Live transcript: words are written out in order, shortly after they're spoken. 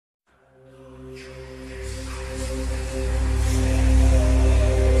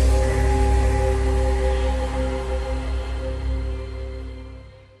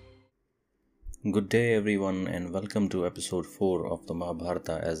Good day, everyone, and welcome to episode 4 of the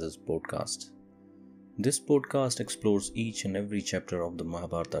Mahabharata as is podcast. This podcast explores each and every chapter of the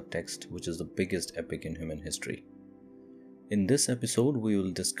Mahabharata text, which is the biggest epic in human history. In this episode, we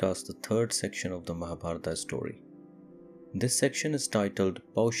will discuss the third section of the Mahabharata story. This section is titled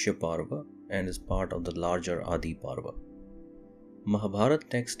POUSHYA Parva and is part of the larger Adi Parva. Mahabharata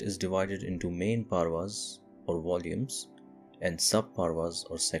text is divided into main parvas or volumes and sub-parvas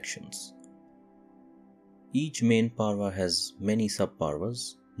or sections. Each main parva has many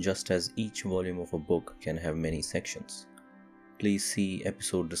sub-parvas, just as each volume of a book can have many sections. Please see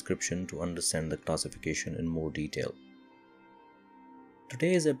episode description to understand the classification in more detail.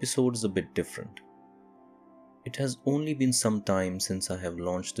 Today's episode is a bit different. It has only been some time since I have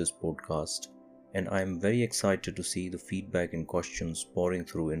launched this podcast, and I am very excited to see the feedback and questions pouring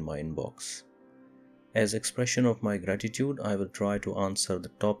through in my inbox. As expression of my gratitude, I will try to answer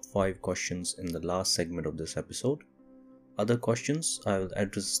the top 5 questions in the last segment of this episode. Other questions, I will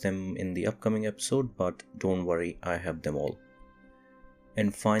address them in the upcoming episode, but don't worry, I have them all.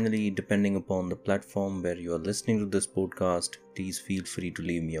 And finally, depending upon the platform where you are listening to this podcast, please feel free to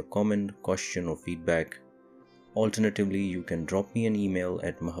leave me a comment, question or feedback. Alternatively, you can drop me an email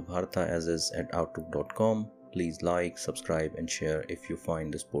at mahabharataasis@outlook.com. Please like, subscribe and share if you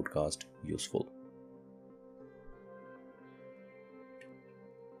find this podcast useful.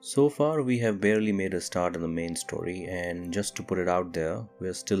 So far, we have barely made a start in the main story, and just to put it out there, we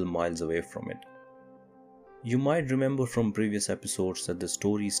are still miles away from it. You might remember from previous episodes that the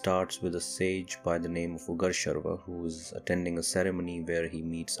story starts with a sage by the name of Ugarsharva who is attending a ceremony where he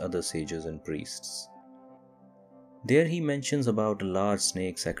meets other sages and priests. There he mentions about a large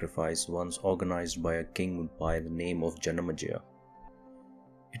snake sacrifice once organized by a king by the name of Janamejaya.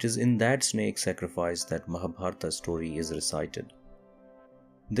 It is in that snake sacrifice that Mahabharata story is recited.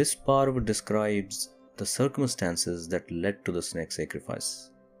 This Parva describes the circumstances that led to the snake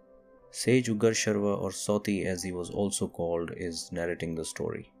sacrifice. Sage Ugarsharva, or Soti as he was also called, is narrating the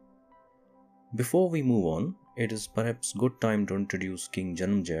story. Before we move on, it is perhaps good time to introduce King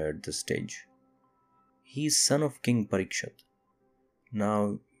Janamejaya at this stage. He is son of King Parikshit.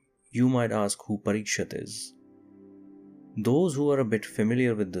 Now, you might ask who Parikshit is. Those who are a bit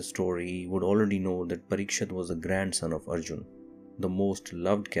familiar with the story would already know that Parikshit was the grandson of Arjun, the most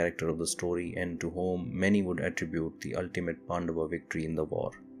loved character of the story and to whom many would attribute the ultimate Pandava victory in the war.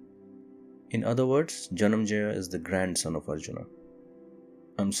 In other words, Janamejaya is the grandson of Arjuna.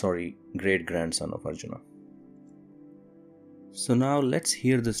 Great-grandson of Arjuna. So now let's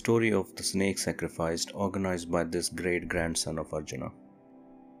hear the story of the snake sacrifice organized by this great-grandson of Arjuna.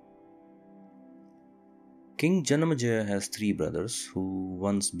 King Janamejaya has 3 brothers who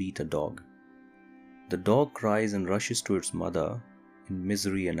once beat a dog. The dog cries and rushes to its mother in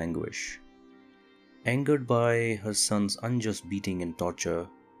misery and anguish. Angered by her son's unjust beating and torture,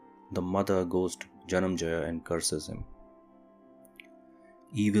 the mother goes to Janamejaya and curses him.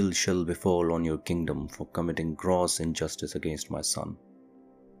 "Evil shall befall on your kingdom for committing gross injustice against my son."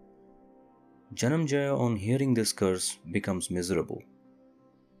 Janamejaya, on hearing this curse, becomes miserable.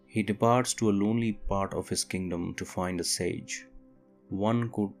 He departs to a lonely part of his kingdom to find a sage,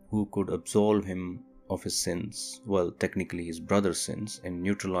 who could absolve him of his sins, technically his brother's sins, and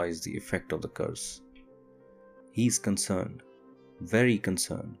neutralize the effect of the curse. He is concerned, very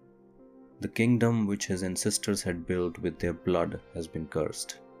concerned. The kingdom which his ancestors had built with their blood has been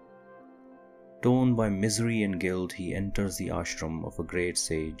cursed. Torn by misery and guilt, he enters the ashram of a great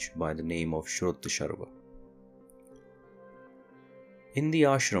sage by the name of Shrutasharva. In the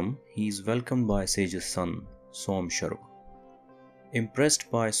ashram, he is welcomed by sage's son, Somsharva.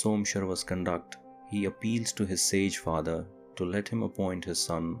 Impressed by Somsharva's conduct, he appeals to his sage father to let him appoint his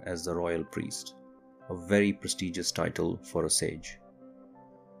son as the royal priest, a very prestigious title for a sage.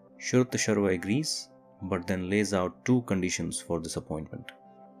 Shrutasharva agrees, but then lays out 2 conditions for this appointment.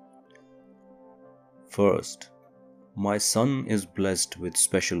 First, my son is blessed with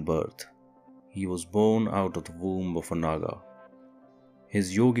special birth. He was born out of the womb of a Naga.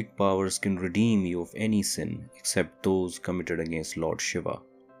 His yogic powers can redeem you of any sin except those committed against Lord Shiva.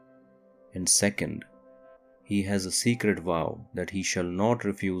 And second, he has a secret vow that he shall not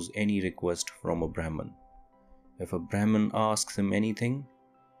refuse any request from a Brahman. If a Brahman asks him anything,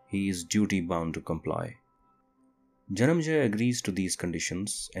 he is duty bound to comply. Janamejaya agrees to these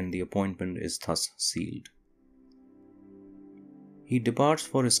conditions and the appointment is thus sealed. He departs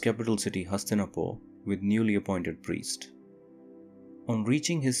for his capital city Hastinapur with newly appointed priest. On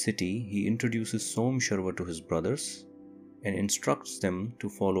reaching his city, he introduces Somsharva to his brothers and instructs them to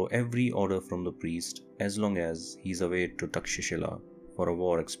follow every order from the priest as long as he is away to Takshashila for a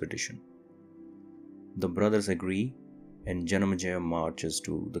war expedition. The brothers agree, and Janamejaya marches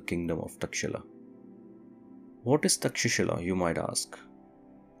to the kingdom of Takshila. What is Takshashila, you might ask?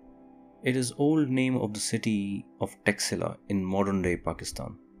 It is old name of the city of Taxila in modern-day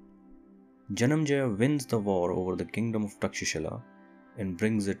Pakistan. Janamejaya wins the war over the kingdom of Takshashila and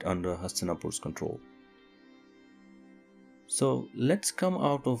brings it under Hastinapur's control. So let's come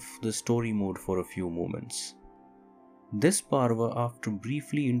out of the story mode for a few moments. This Parva, after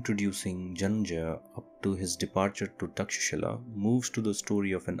briefly introducing Janamejaya up to his departure to Takshashila, moves to the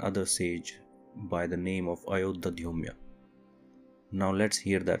story of another sage by the name of Ayodhya. Now let's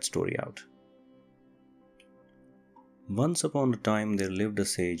hear that story out. Once upon a time there lived a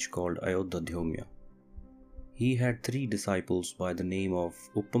sage called Ayodhya. He had 3 disciples by the name of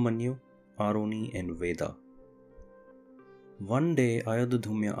Upamanyu, Aroni and Veda. One day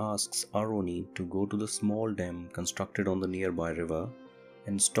Ayodhya asks Aroni to go to the small dam constructed on the nearby river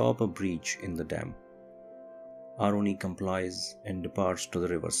and stop a breach in the dam. Aroni complies and departs to the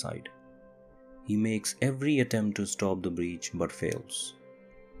riverside. He makes every attempt to stop the breach but fails.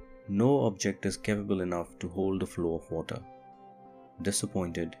 No object is capable enough to hold the flow of water.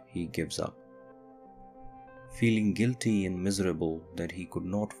 Disappointed, he gives up. Feeling guilty and miserable that he could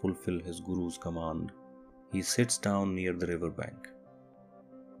not fulfill his guru's command, he sits down near the river bank.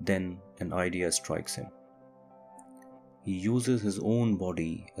 Then an idea strikes him. He uses his own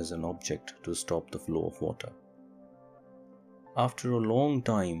body as an object to stop the flow of water. After a long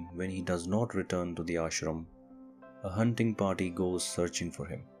time, when he does not return to the ashram, a hunting party goes searching for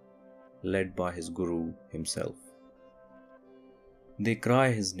him, led by his guru himself. They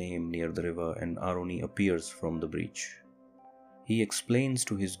cry his name near the river and Aroni appears from the breach. He explains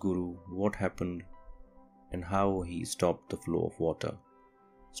to his guru what happened and how he stopped the flow of water,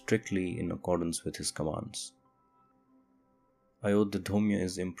 strictly in accordance with his commands. Ayodhya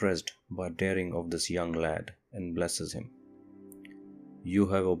is impressed by the daring of this young lad and blesses him. You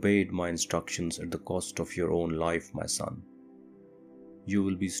have obeyed my instructions at the cost of your own life, my son. You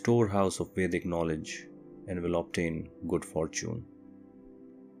will be storehouse of Vedic knowledge and will obtain good fortune.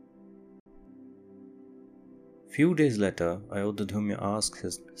 Few days later, Ayodhya asks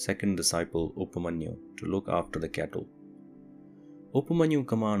his second disciple Upamanyu to look after the cattle. Upamanyu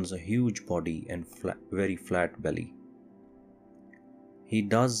commands a huge body and very flat belly. He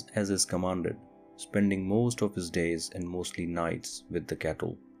does as is commanded, spending most of his days and mostly nights with the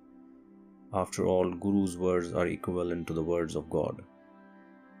cattle. After all, Guru's words are equivalent to the words of God.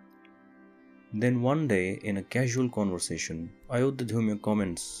 Then one day, in a casual conversation, Ayodhya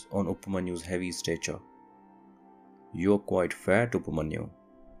comments on Upamanyu's heavy stature. You are quite fat, Upamanyu.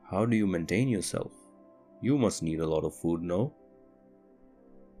 How do you maintain yourself? You must need a lot of food, no?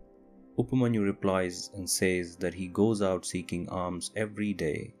 Upamanyu replies and says that he goes out seeking alms every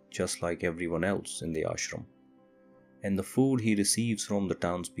day, just like everyone else in the ashram. And the food he receives from the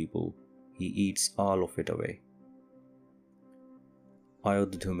townspeople, he eats all of it away.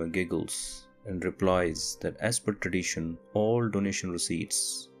 Ayodhya giggles and replies that as per tradition, all donation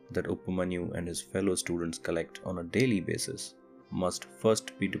receipts that Upamanyu and his fellow students collect on a daily basis must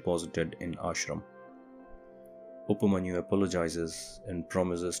first be deposited in ashram. Upamanyu apologizes and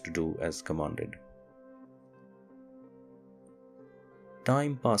promises to do as commanded.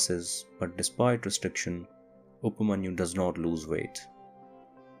 Time passes, but despite restriction, Upamanyu does not lose weight.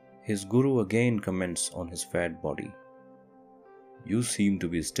 His guru again comments on his fat body. You seem to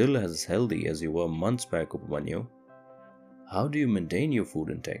be still as healthy as you were months back, Upamanyu. How do you maintain your food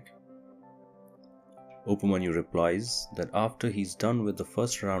intake? Upamanyu replies that after he's done with the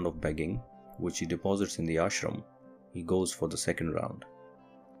first round of begging, which he deposits in the ashram, he goes for the second round.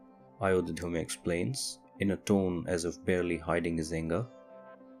 Ayodhya explains, in a tone as if barely hiding his anger,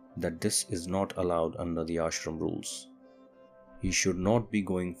 that this is not allowed under the ashram rules. He should not be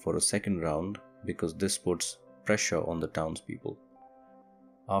going for a second round because this puts pressure on the townspeople.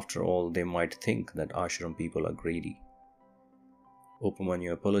 After all, they might think that ashram people are greedy.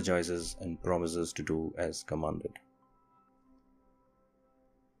 Upamanyu apologizes and promises to do as commanded.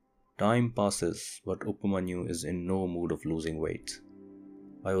 Time passes, but Upamanyu is in no mood of losing weight.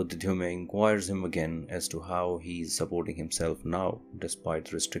 Ayodhya inquires him again as to how he is supporting himself now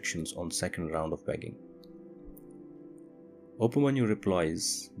despite restrictions on second round of begging. Upamanyu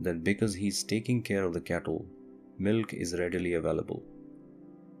replies that because he is taking care of the cattle, milk is readily available.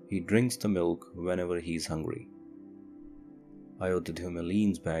 He drinks the milk whenever he is hungry. Ayodhya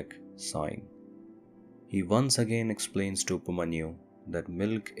leans back, sighing. He once again explains to Upamanyu that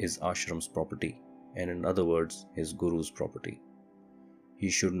milk is ashram's property, and in other words, his guru's property. He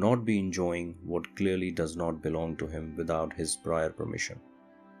should not be enjoying what clearly does not belong to him without his prior permission.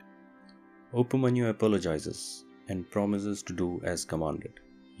 Upamanyu apologizes and promises to do as commanded,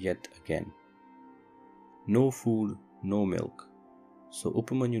 yet again. No food, no milk. So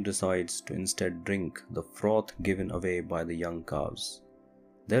Upamanyu decides to instead drink the froth given away by the young calves.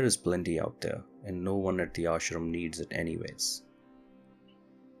 There is plenty out there, and no one at the ashram needs it anyways.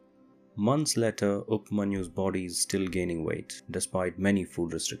 Months later, Upamanyu's body is still gaining weight, despite many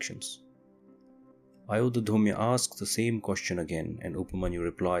food restrictions. Ayodhya asks the same question again, and Upamanyu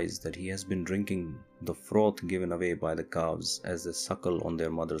replies that he has been drinking the froth given away by the calves as they suckle on their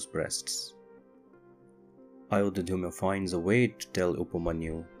mother's breasts. Ayodhya finds a way to tell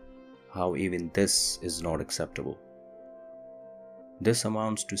Upamanyu how even this is not acceptable. This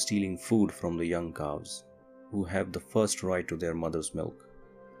amounts to stealing food from the young calves, who have the first right to their mother's milk.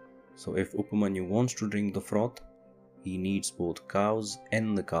 So if Upamanyu wants to drink the froth, he needs both cows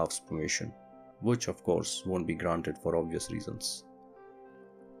and the calves' permission, which of course won't be granted for obvious reasons.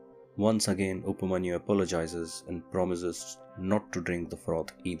 Once again, Upamanyu apologizes and promises not to drink the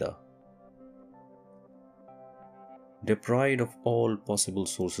froth either. Deprived of all possible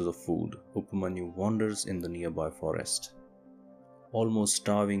sources of food, Upamanyu wanders in the nearby forest. Almost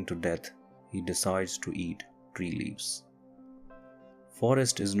starving to death, he decides to eat tree leaves.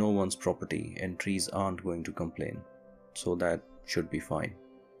 Forest is no one's property and trees aren't going to complain, so that should be fine.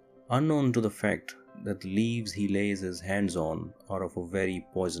 Unknown to the fact that the leaves he lays his hands on are of a very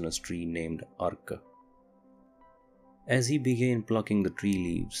poisonous tree named Arka. As he began plucking the tree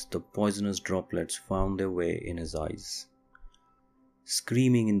leaves, the poisonous droplets found their way in his eyes.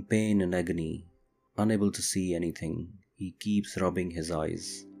 Screaming in pain and agony, unable to see anything, he keeps rubbing his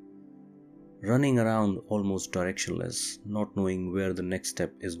eyes. Running around almost directionless, not knowing where the next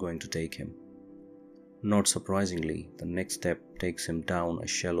step is going to take him. Not surprisingly, the next step takes him down a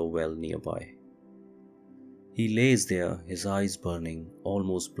shallow well nearby. He lays there, his eyes burning,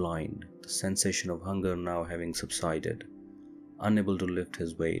 almost blind, the sensation of hunger now having subsided, unable to lift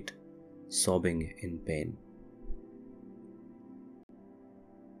his weight, sobbing in pain.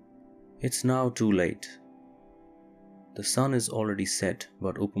 It's now too late. The sun is already set,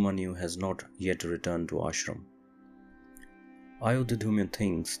 but Upamanyu has not yet returned to ashram. Ayodhya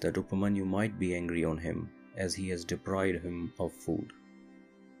thinks that Upamanyu might be angry on him as he has deprived him of food.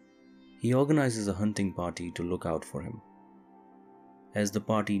 He organizes a hunting party to look out for him. As the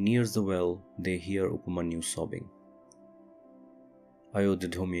party nears the well, they hear Upamanyu sobbing.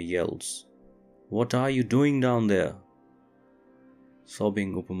 Ayodhya yells, "What are you doing down there?"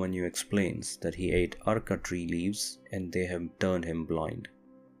 Sobbing, Upamanyu explains that he ate arka tree leaves and they have turned him blind.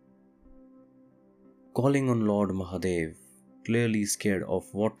 Calling on Lord Mahadev, clearly scared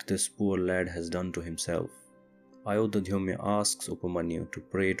of what this poor lad has done to himself, Ayodhya asks Upamanyu to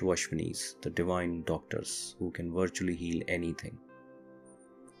pray to Ashwinis, the divine doctors who can virtually heal anything.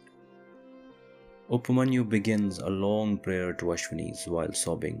 Upamanyu begins a long prayer to Ashwinis while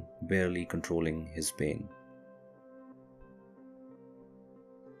sobbing, barely controlling his pain.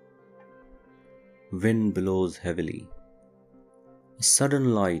 Wind blows heavily. A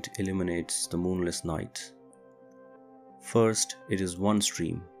sudden light illuminates the moonless night. First, it is one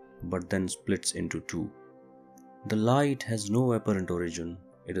stream, but then splits into two. The light has no apparent origin,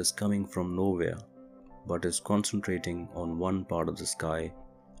 it is coming from nowhere, but is concentrating on one part of the sky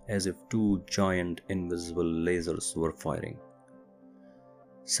as if two giant invisible lasers were firing.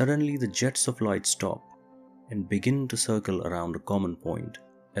 Suddenly, the jets of light stop and begin to circle around a common point,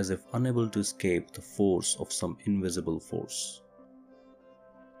 as if unable to escape the force of some invisible force.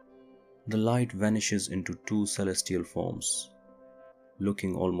 The light vanishes into two celestial forms,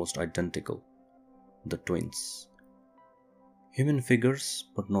 looking almost identical, the twins. Human figures,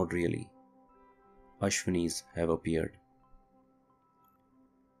 but not really. Ashwinis have appeared.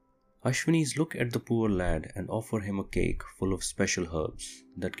 Ashwinis look at the poor lad and offer him a cake full of special herbs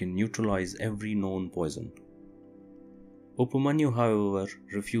that can neutralize every known poison. Upamanyu, however,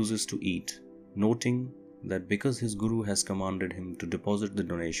 refuses to eat, noting that because his guru has commanded him to deposit the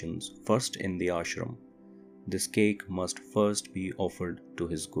donations first in the ashram, this cake must first be offered to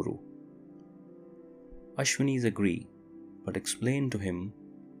his guru. Ashwinis agree, but explain to him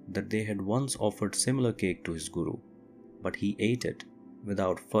that they had once offered similar cake to his guru, but he ate it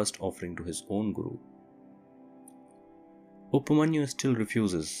without first offering to his own guru. Upamanyu still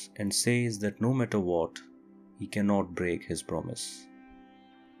refuses and says that no matter what, he cannot break his promise.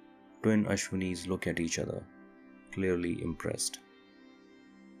 Twin Ashwinis look at each other, clearly impressed.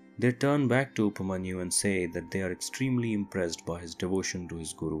 They turn back to Upamanyu and say that they are extremely impressed by his devotion to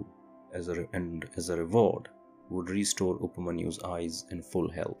his guru, and as a reward would restore Upamanyu's eyes in full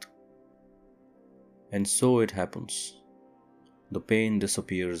health. And so it happens. The pain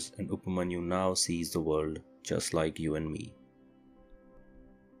disappears and Upamanyu now sees the world just like you and me.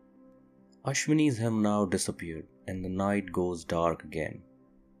 Ashwini's have now disappeared and the night goes dark again.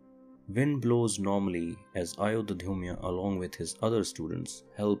 Wind blows normally as Ayodhya along with his other students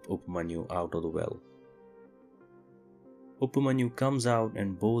help Upamanyu out of the well. Upamanyu comes out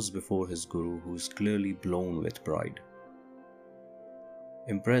and bows before his guru, who is clearly blown with pride.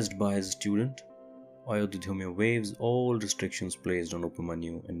 Impressed by his student, Ayodhya waives all restrictions placed on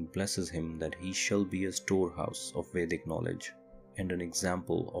Upamanyu and blesses him that he shall be a storehouse of Vedic knowledge and an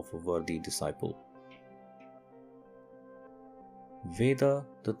example of a worthy disciple. Veda,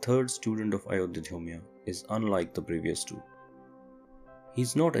 the third student of Ayodhya, is unlike the previous two. He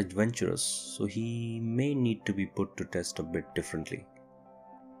is not adventurous, so he may need to be put to test a bit differently.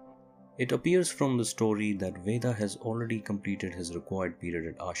 It appears from the story that Veda has already completed his required period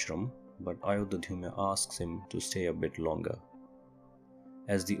at ashram, but Ayodhya asks him to stay a bit longer.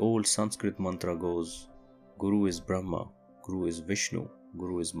 As the old Sanskrit mantra goes, Guru is Brahma, Guru is Vishnu,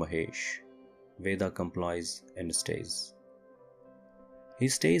 Guru is Mahesh. Veda complies and stays. He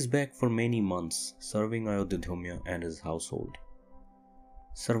stays back for many months, serving Ayodhya and his household.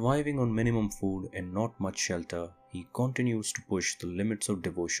 Surviving on minimum food and not much shelter, he continues to push the limits of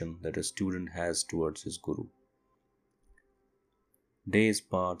devotion that a student has towards his guru. Days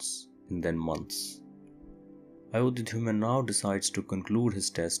pass and then months. Ayodhya now decides to conclude his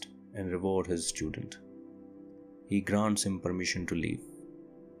test and reward his student. He grants him permission to leave.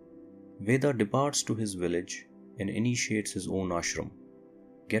 Veda departs to his village and initiates his own ashram,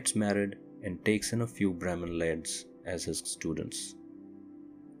 gets married and takes in a few Brahmin lads as his students.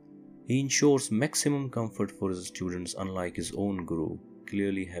 He ensures maximum comfort for his students, unlike his own guru,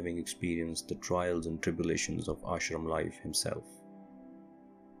 clearly having experienced the trials and tribulations of ashram life himself.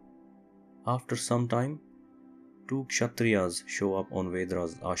 After some time, two Kshatriyas show up on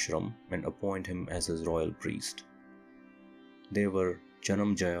Vedra's ashram and appoint him as his royal priest. They were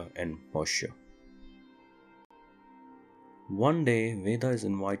Janamjaya and POUSHYA. One day, Veda is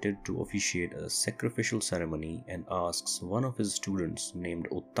invited to officiate a sacrificial ceremony and asks one of his students named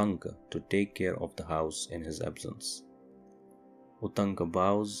Uttanka to take care of the house in his absence. Uttanka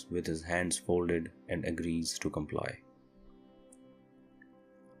bows with his hands folded and agrees to comply.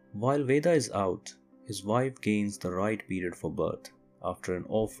 While Veda is out, his wife gains the right period for birth after an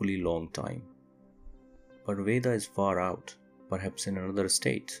awfully long time. But Veda is far out, perhaps in another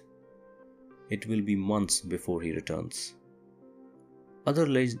state. It will be months before he returns. Other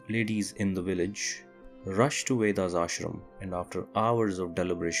ladies in the village rush to Veda's ashram and after hours of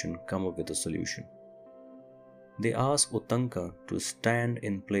deliberation come up with a solution. They ask Uttanka to stand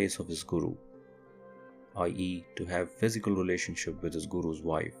in place of his guru, i.e. to have physical relationship with his guru's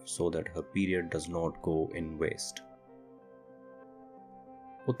wife so that her period does not go in waste.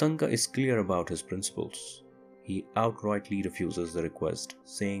 Uttanka is clear about his principles. He outrightly refuses the request,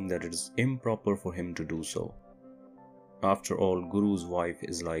 saying that it is improper for him to do so. After all, Guru's wife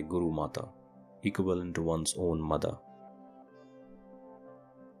is like Guru Mata, equivalent to one's own mother.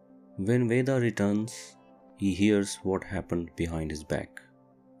 When Veda returns, he hears what happened behind his back.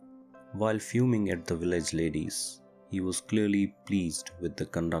 While fuming at the village ladies, he was clearly pleased with the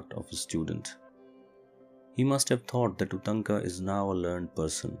conduct of his student. He must have thought that Uttanka is now a learned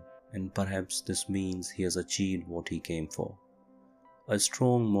person, and perhaps this means he has achieved what he came for. A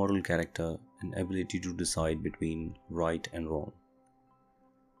strong moral character and ability to decide between right and wrong.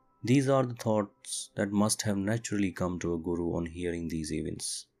 These are the thoughts that must have naturally come to a guru on hearing these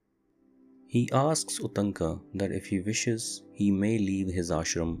events. He asks Uttanka that if he wishes, he may leave his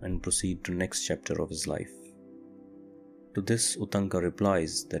ashram and proceed to next chapter of his life. To this, Uttanka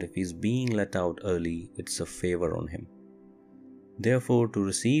replies that if he is being let out early, it's a favor on him. Therefore, to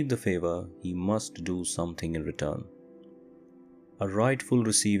receive the favor, he must do something in return. A rightful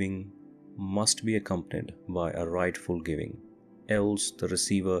receiving must be accompanied by a rightful giving, else the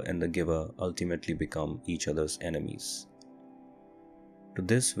receiver and the giver ultimately become each other's enemies. To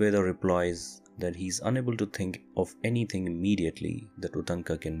this, Veda replies that he is unable to think of anything immediately that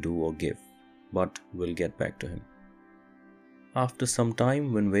Uttanka can do or give, but will get back to him. After some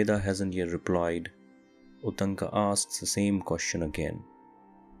time, when Veda hasn't yet replied, Uttanka asks the same question again.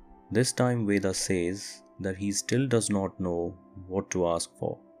 This time Veda says that he still does not know what to ask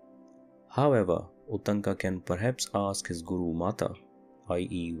for. However, Uttanka can perhaps ask his Guru Mata,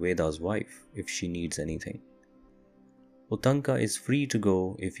 i.e. Veda's wife, if she needs anything. Uttanka is free to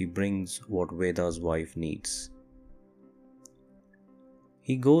go if he brings what Veda's wife needs.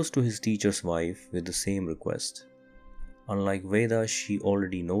 He goes to his teacher's wife with the same request. Unlike Veda, she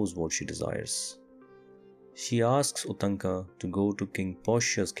already knows what she desires. She asks Utanka to go to King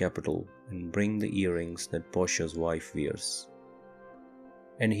POUSHYA's capital and bring the earrings that POUSHYA's wife wears.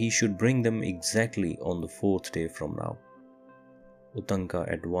 And he should bring them exactly on the 4th day from now.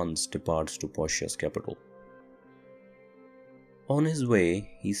 Utanka at once departs to POUSHYA's capital. On his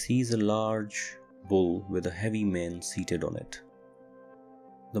way, he sees a large bull with a heavy man seated on it.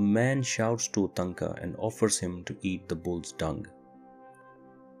 The man shouts to Utanka and offers him to eat the bull's dung.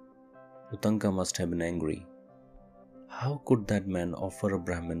 Utanka must have been angry. How could that man offer a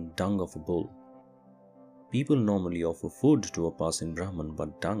Brahmin dung of a bull? People normally offer food to a passing Brahmin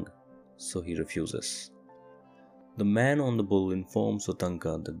but dung, so he refuses. The man on the bull informs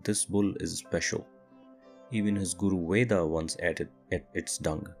Utanka that this bull is special. Even his guru Veda once ate its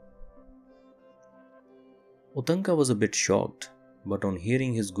dung. Utanka was a bit shocked, but on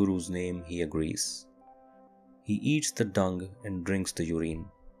hearing his guru's name he agrees. He eats the dung and drinks the urine.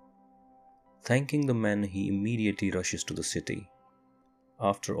 Thanking the man, he immediately rushes to the city.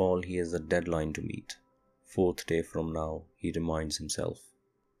 After all, he has a deadline to meet. 4th day from now, he reminds himself.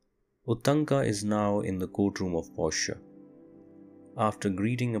 Utanka is now in the courtroom of POUSHYA. After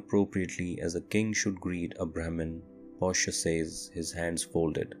greeting appropriately as a king should greet a Brahmin, POUSHYA says, his hands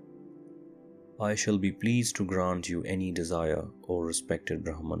folded, I shall be pleased to grant you any desire, O respected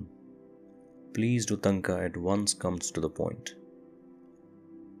Brahman. Pleased Utanka at once comes to the point.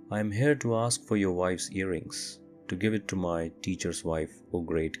 I am here to ask for your wife's earrings, to give it to my teacher's wife, O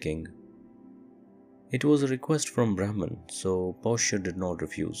great king. It was a request from Brahman, so POUSHYA did not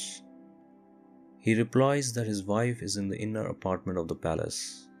refuse. He replies that his wife is in the inner apartment of the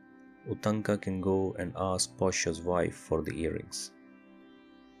palace. Utanka can go and ask POUSHYA's wife for the earrings.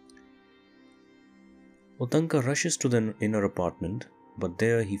 Utanka rushes to the inner apartment, but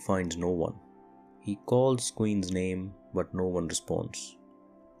there he finds no one. He calls Queen's name, but no one responds.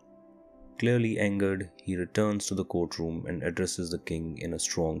 Clearly angered, he returns to the courtroom and addresses the king in a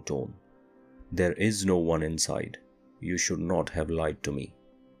strong tone. There is no one inside. You should not have lied to me.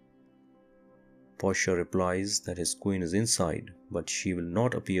 POUSHYA replies that his queen is inside, but she will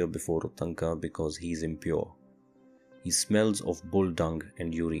not appear before Utanka because he is impure. He smells of bull dung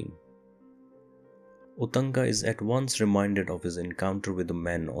and urine. Utanka is at once reminded of his encounter with the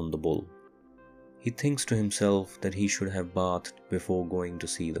man on the bull. He thinks to himself that he should have bathed before going to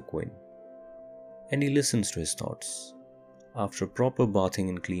see the queen. And he listens to his thoughts. After proper bathing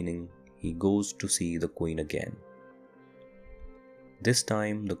and cleaning, he goes to see the queen again. This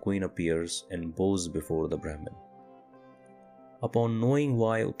time the queen appears and bows before the Brahmin. Upon knowing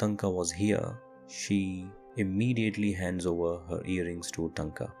why Utanka was here, she immediately hands over her earrings to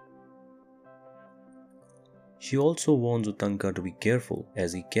Utanka. She also warns Utanka to be careful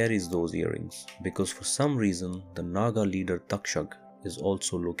as he carries those earrings, because for some reason the Naga leader Takshak is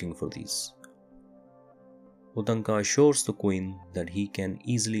also looking for these. Utanka assures the queen that he can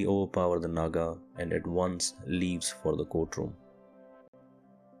easily overpower the Naga and at once leaves for the courtroom.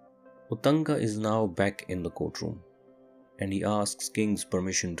 Utanka is now back in the courtroom, and he asks king's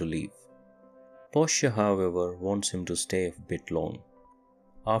permission to leave. POUSHYA, however, wants him to stay a bit long.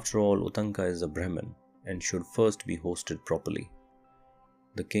 After all, Utanka is a Brahmin and should first be hosted properly.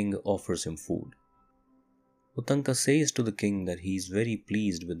 The king offers him food. Utanka says to the king that he is very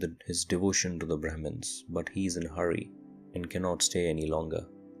pleased with his devotion to the Brahmins, but he is in a hurry and cannot stay any longer.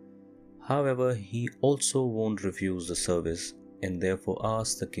 However, he also won't refuse the service and therefore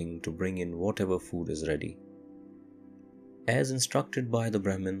asks the king to bring in whatever food is ready. As instructed by the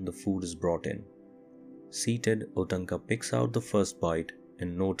Brahmin, the food is brought in. Seated, Utanka picks out the first bite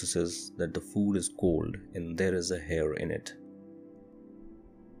and notices that the food is cold and there is a hair in it.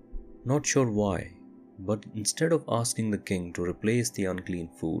 Not sure why, but instead of asking the king to replace the unclean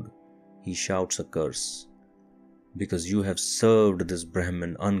food, he shouts a curse. Because you have served this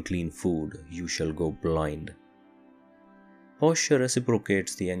Brahmin unclean food, you shall go blind. POUSHYA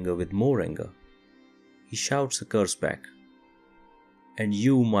reciprocates the anger with more anger. He shouts a curse back. And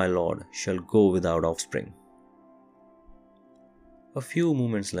you, my lord, shall go without offspring. A few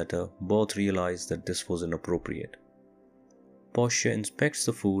moments later, both realize that this was inappropriate. POUSHYA inspects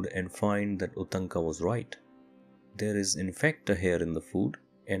the food and finds that Utanka was right. There is in fact a hair in the food,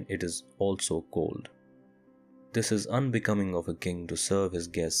 and it is also cold. This is unbecoming of a king to serve his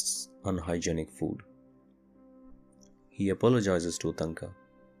guests unhygienic food. He apologizes to Utanka.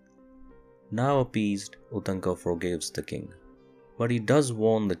 Now appeased, Utanka forgives the king. But he does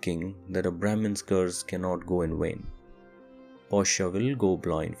warn the king that a Brahmin's curse cannot go in vain. POUSHYA will go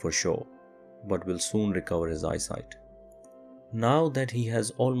blind for sure, but will soon recover his eyesight. Now that he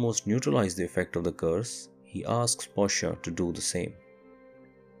has almost neutralized the effect of the curse, he asks POUSHYA to do the same.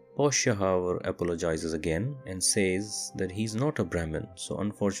 POUSHYA, however, apologizes again and says that he is not a Brahmin, so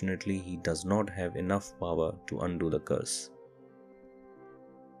unfortunately he does not have enough power to undo the curse.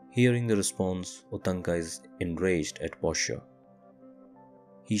 Hearing the response, Uttanka is enraged at POUSHYA.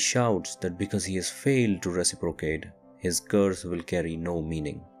 He shouts that because he has failed to reciprocate, his curse will carry no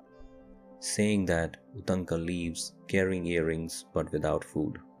meaning. Saying that, Uttanka leaves carrying earrings but without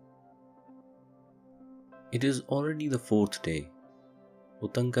food. It is already the fourth day.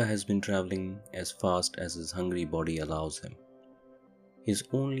 Uttanka has been travelling as fast as his hungry body allows him. His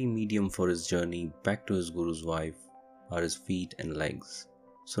only medium for his journey back to his guru's wife are his feet and legs,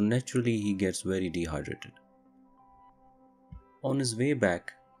 so naturally he gets very dehydrated. On his way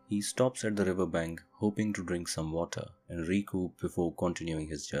back, he stops at the riverbank hoping to drink some water and recoup before continuing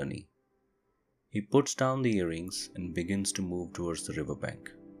his journey. He puts down the earrings and begins to move towards the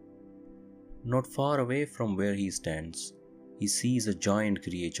riverbank. Not far away from where he stands, he sees a giant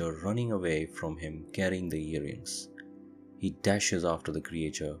creature running away from him carrying the earrings. He dashes after the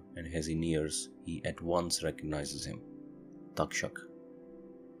creature, and as he nears, he at once recognizes him, Takshak.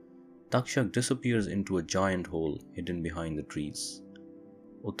 Takshak disappears into a giant hole hidden behind the trees.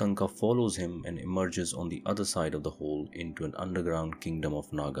 Uttanka follows him and emerges on the other side of the hole into an underground kingdom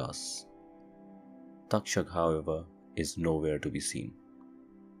of Nagas. Takshak, however, is nowhere to be seen.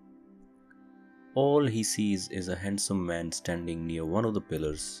 All he sees is a handsome man standing near one of the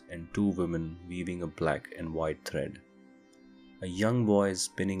pillars and two women weaving a black and white thread. A young boy is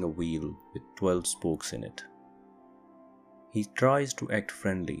spinning a wheel with 12 spokes in it. He tries to act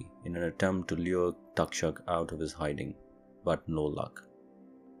friendly in an attempt to lure Takshak out of his hiding, but no luck.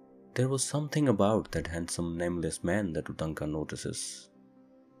 There was something about that handsome nameless man that Uttanka notices.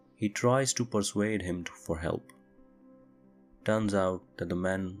 He tries to persuade him for help. Turns out that the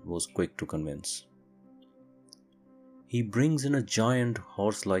man was quick to convince. He brings in a giant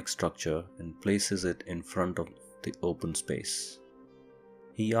horse-like structure and places it in front of the open space.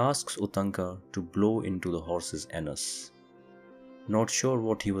 He asks Uttanka to blow into the horse's anus. Not sure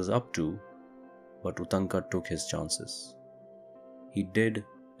what he was up to, but Uttanka took his chances. He did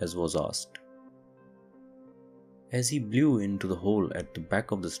as was asked. As he blew into the hole at the back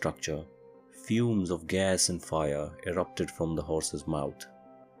of the structure, fumes of gas and fire erupted from the horse's mouth.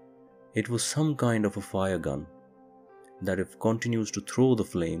 It was some kind of a fire gun that, if continues to throw the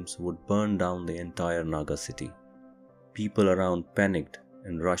flames, would burn down the entire Naga city. People around panicked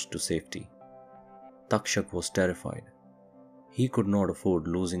and rushed to safety. Takshak was terrified. He could not afford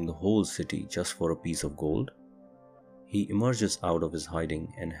losing the whole city just for a piece of gold. He emerges out of his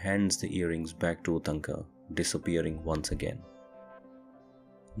hiding and hands the earrings back to Uttanka, disappearing once again.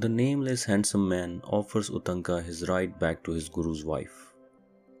 The nameless handsome man offers Uttanka his ride back to his guru's wife.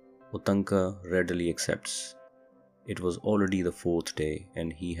 Uttanka readily accepts. It was already the fourth day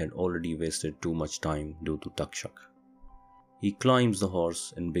and he had already wasted too much time due to Takshak. He climbs the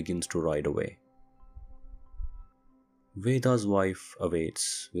horse and begins to ride away. Veda's wife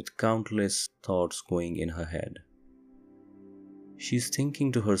awaits with countless thoughts going in her head. She is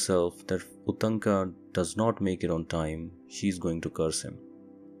thinking to herself that if Uttanka does not make it on time, she is going to curse him.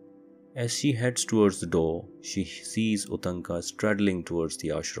 As she heads towards the door, she sees Uttanka straddling towards the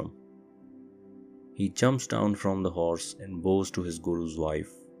ashram. He jumps down from the horse and bows to his guru's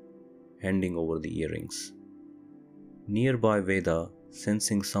wife, handing over the earrings. Nearby, Veda,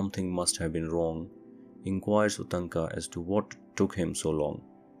 sensing something must have been wrong, inquires Uttanka as to what took him so long.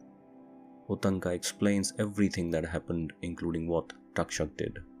 Uttanka explains everything that happened, including what Takshak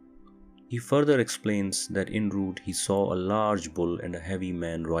did. He further explains that en route he saw a large bull and a heavy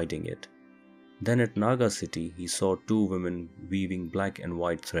man riding it. Then at Naga city he saw two women weaving black and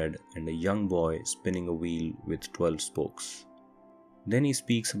white thread and a young boy spinning a wheel with 12 spokes. Then he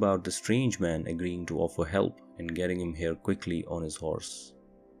speaks about the strange man agreeing to offer help and getting him here quickly on his horse.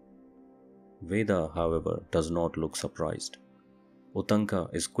 Veda, however, does not look surprised.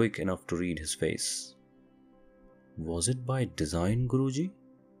 Uttanka is quick enough to read his face. "Was it by design, Guruji?"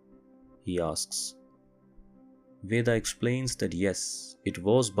 he asks. Veda explains that yes, it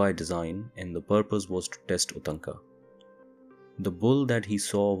was by design and the purpose was to test Uttanka. The bull that he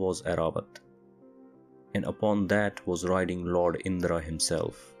saw was Aravat, and upon that was riding Lord Indra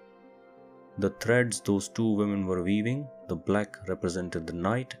himself. The threads those two women were weaving, the black represented the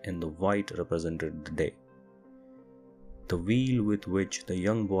night and the white represented the day. The wheel with which the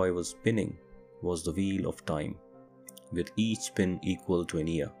young boy was spinning was the wheel of time, with each spin equal to an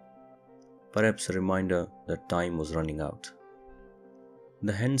year, perhaps a reminder that time was running out.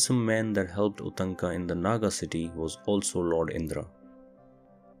 The handsome man that helped Uttanka in the Naga city was also Lord Indra.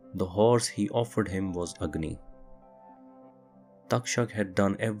 The horse he offered him was Agni. Takshak had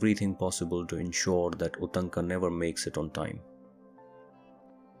done everything possible to ensure that Uttanka never makes it on time.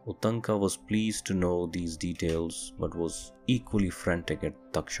 Uttanka was pleased to know these details but was equally frantic at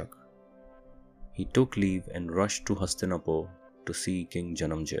Takshak. He took leave and rushed to Hastinapur to see King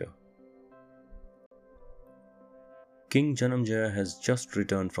Janamejaya. King Janamejaya has just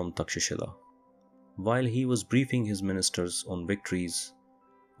returned from Takshashila. While he was briefing his ministers on victories,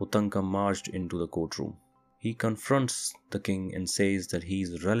 Uttanka marched into the courtroom. He confronts the king and says that he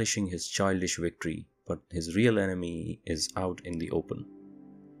is relishing his childish victory, but his real enemy is out in the open.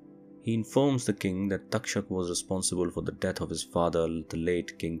 He informs the king that Takshak was responsible for the death of his father, the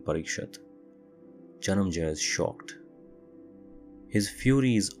late King Parikshit. Janamejaya is shocked. His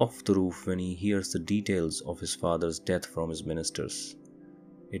fury is off the roof when he hears the details of his father's death from his ministers.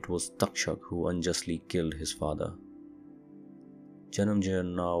 It was Takshak who unjustly killed his father. Janamejaya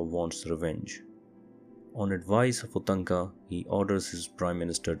now wants revenge. On advice of Uttanka, he orders his prime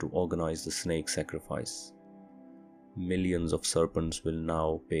minister to organize the snake sacrifice. Millions of serpents will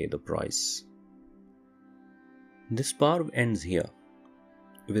now pay the price. This Parva ends here,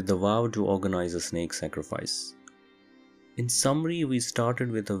 with the vow to organize a snake sacrifice. In summary, we started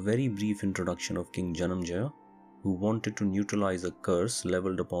with a very brief introduction of King Janamejaya, who wanted to neutralize a curse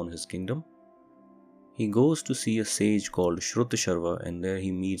leveled upon his kingdom. He goes to see a sage called Shrutasharva, and there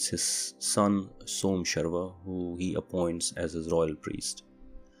he meets his son Somsharva, who he appoints as his royal priest.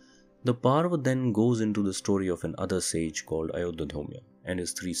 The Parva then goes into the story of another sage called Ayodhya and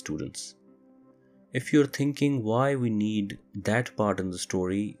his 3 students. If you're thinking why we need that part in the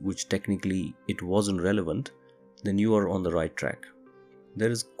story, which technically it wasn't relevant, then you are on the right track.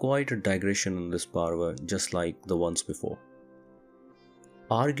 There is quite a digression in this Parva, just like the ones before.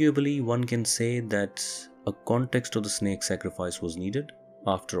 Arguably, one can say that a context of the snake sacrifice was needed.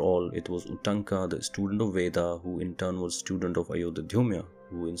 After all, it was Uttanka, the student of Veda, who in turn was student of Ayodhya,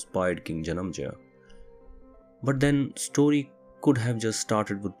 who inspired King Janamejaya. But then, story could have just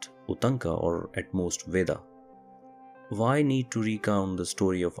started with Uttanka or at most Veda. Why need to recount the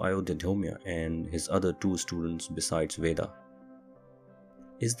story of Ayodhya and his other 2 students besides Veda?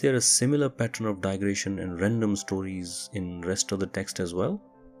 Is there a similar pattern of digression and random stories in rest of the text as well?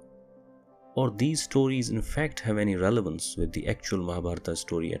 Or these stories in fact have any relevance with the actual Mahabharata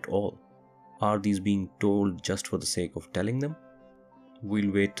story at all? Are these being told just for the sake of telling them?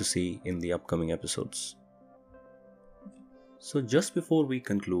 We'll wait to see in the upcoming episodes. So just before we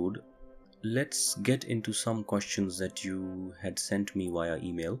conclude, let's get into some questions that you had sent me via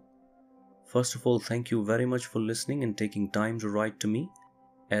email. First of all, thank you very much for listening and taking time to write to me.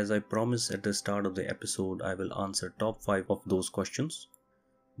 As I promised at the start of the episode, I will answer top 5 of those questions.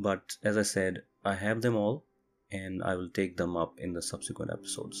 But as I said, I have them all and I will take them up in the subsequent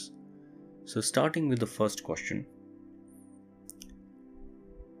episodes. So starting with the first question.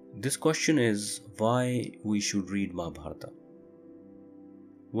 This question is why we should read Mahabharata.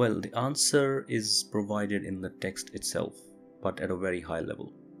 Well, the answer is provided in the text itself, but at a very high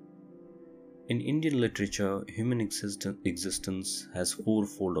level. In Indian literature, human existence has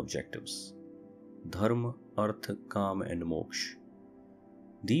 4-fold objectives: dharma, artha, kama and moksha.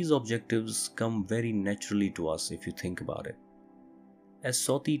 These objectives come very naturally to us if you think about it. As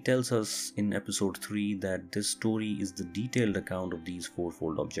Soti tells us in episode 3 that this story is the detailed account of these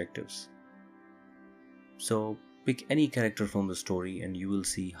 4-fold objectives. So pick any character from the story and you will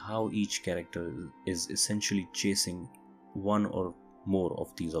see how each character is essentially chasing one or more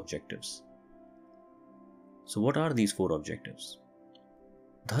of these objectives. So what are these 4 objectives?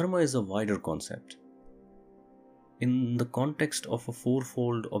 Dharma is a wider concept. In the context of a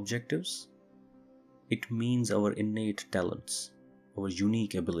 4-fold objectives, it means our innate talents, our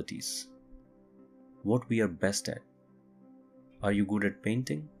unique abilities, what we are best at. Are you good at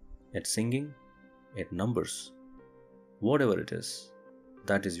painting, at singing, at numbers? Whatever it is,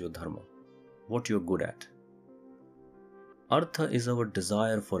 that is your dharma, what you're good at. Artha is our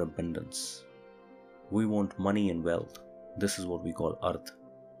desire for abundance. We want money and wealth. This is what we call artha.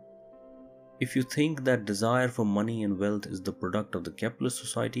 If you think that desire for money and wealth is the product of the capitalist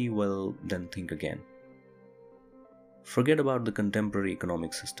society, well, then think again. Forget about the contemporary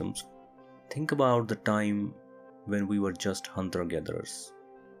economic systems. Think about the time when we were just hunter-gatherers,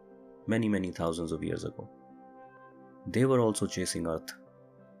 many thousands of years ago. They were also chasing earth.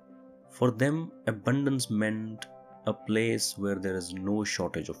 For them, abundance meant a place where there is no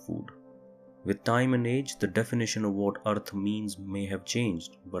shortage of food. With time and age, the definition of what earth means may have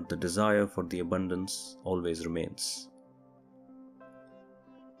changed, but the desire for the abundance always remains.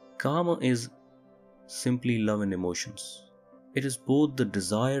 Kama is simply love and emotions. It is both the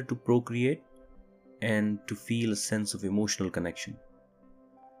desire to procreate and to feel a sense of emotional connection.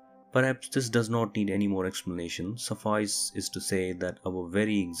 Perhaps this does not need any more explanation. Suffice is to say that our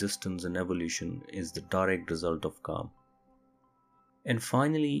very existence and evolution is the direct result of karma. And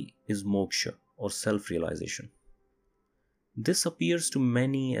finally is moksha, or self-realization. This appears to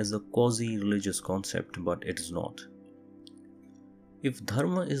many as a quasi-religious concept, but it is not. If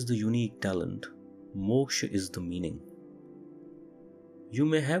dharma is the unique talent, moksha is the meaning. You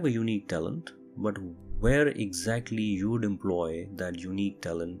may have a unique talent, but where exactly you would employ that unique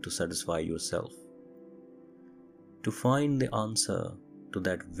talent to satisfy yourself? To find the answer to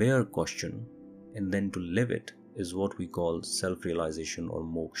that where question and then to live it is what we call self-realization or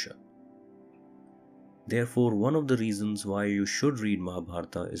moksha. Therefore, one of the reasons why you should read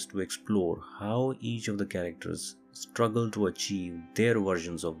Mahabharata is to explore how each of the characters struggle to achieve their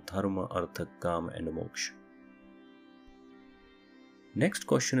versions of dharma, artha, kama and moksha. Next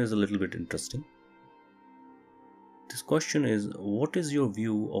question is a little bit interesting. This question is, what is your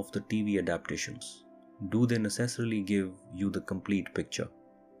view of the TV adaptations? Do they necessarily give you the complete picture?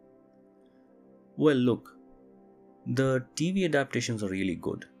 Well, look, the TV adaptations are really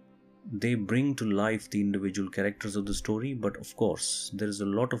good. They bring to life the individual characters of the story, but of course, there is a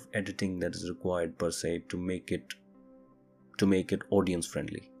lot of editing that is required per se to make it audience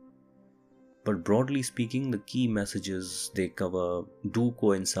friendly. But broadly speaking, the key messages they cover do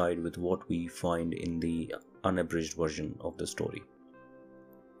coincide with what we find in the unabridged version of the story.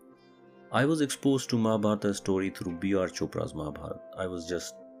 I was exposed to Mahabharata story through B.R. Chopra's Mahabharata. I was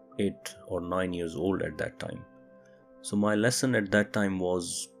just 8 or 9 years old at that time. So my lesson at that time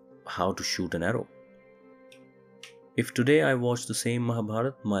was how to shoot an arrow. If today I watch the same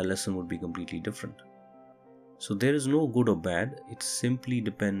Mahabharata, my lesson would be completely different. So there is no good or bad, it simply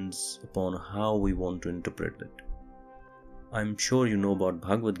depends upon how we want to interpret it. I'm sure you know about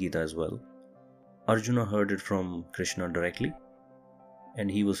Bhagavad Gita as well. Arjuna heard it from Krishna directly,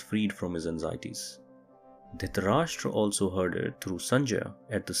 and he was freed from his anxieties. Dhritarashtra also heard it through Sanjaya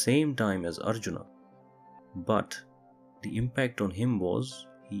at the same time as Arjuna, but the impact on him was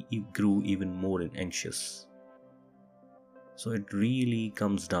he grew even more anxious. So it really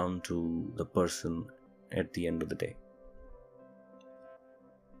comes down to the person at the end of the day.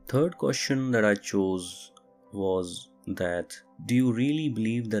 Third question that I chose was that, do you really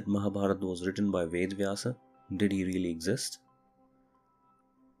believe that Mahabharata was written by Ved Vyasa? Did he really exist?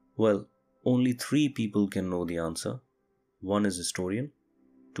 Well, only 3 people can know the answer. 1 is historian,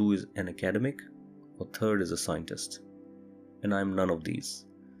 2 is an academic, or 3rd is a scientist. And I'm none of these.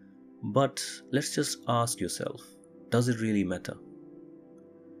 But let's just ask yourself, does it really matter?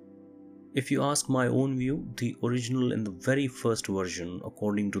 If you ask my own view, the original and the very first version,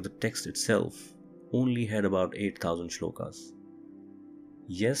 according to the text itself, only had about 8,000 shlokas.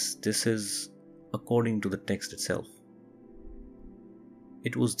 Yes, this is according to the text itself.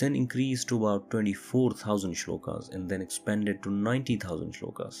 It was then increased to about 24,000 shlokas and then expanded to 90,000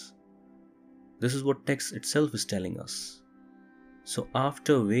 shlokas. This is what text itself is telling us. So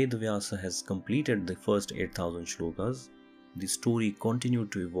after Ved Vyasa has completed the first 8,000 shlokas, the story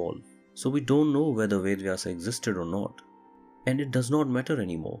continued to evolve. So we don't know whether Ved Vyasa existed or not. And it does not matter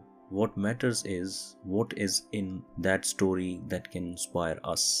anymore. What matters is what is in that story that can inspire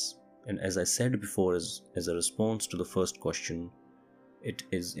us. And as I said before, as a response to the first question, it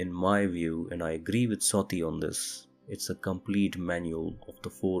is, in my view, and I agree with Soti on this, it's a complete manual of the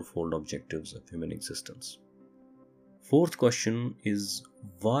 4-fold objectives of human existence. Fourth question is,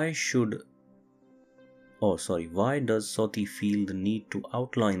 why does Soti feel the need to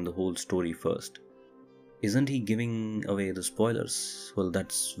outline the whole story first? Isn't he giving away the spoilers? Well,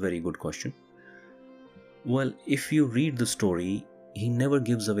 that's a very good question. Well, if you read the story, he never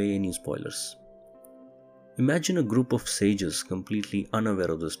gives away any spoilers. Imagine a group of sages completely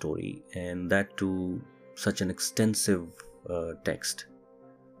unaware of the story, and that too such an extensive text.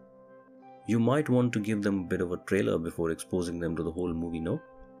 You might want to give them a bit of a trailer before exposing them to the whole movie, no?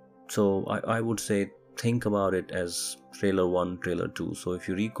 So I would say think about it as trailer 1, trailer 2. So if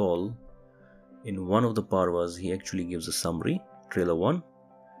you recall, in one of the Parvas, he actually gives a summary, trailer 1.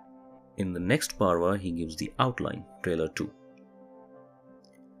 In the next Parva, he gives the outline, trailer 2.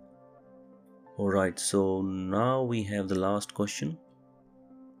 Alright, so now we have the last question.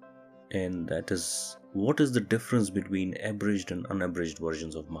 And that is, what is the difference between abridged and unabridged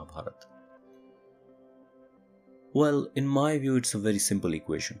versions of Mahabharata? Well, in my view, it's a very simple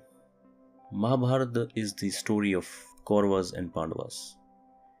equation. Mahabharata is the story of Kauravas and Pandavas.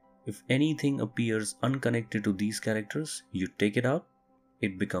 If anything appears unconnected to these characters, you take it out,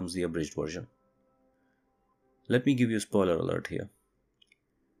 it becomes the abridged version. Let me give you a spoiler alert here.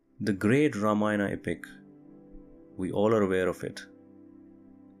 The great Ramayana epic, we all are aware of it.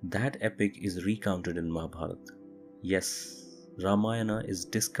 That epic is recounted in Mahabharata. Yes, Ramayana is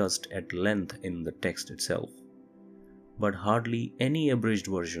discussed at length in the text itself, but hardly any abridged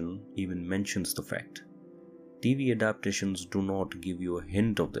version even mentions the fact. TV adaptations do not give you a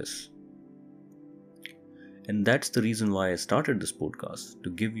hint of this. And that's the reason why I started this podcast, to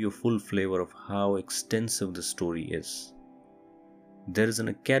give you a full flavor of how extensive this story is. There is an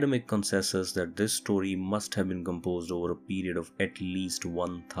academic consensus that this story must have been composed over a period of at least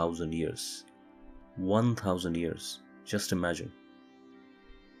 1000 years. 1000 years, just imagine.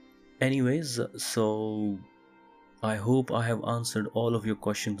 Anyways, so I hope I have answered all of your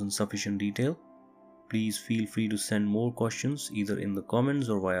questions in sufficient detail. Please feel free to send more questions either in the comments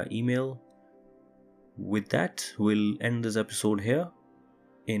or via email. With that, we'll end this episode here.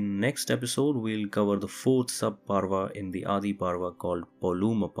 In next episode, we'll cover the fourth sub-Parva in the Adi Parva called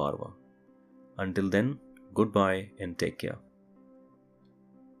POUSHYA Parva. Until then, goodbye and take care.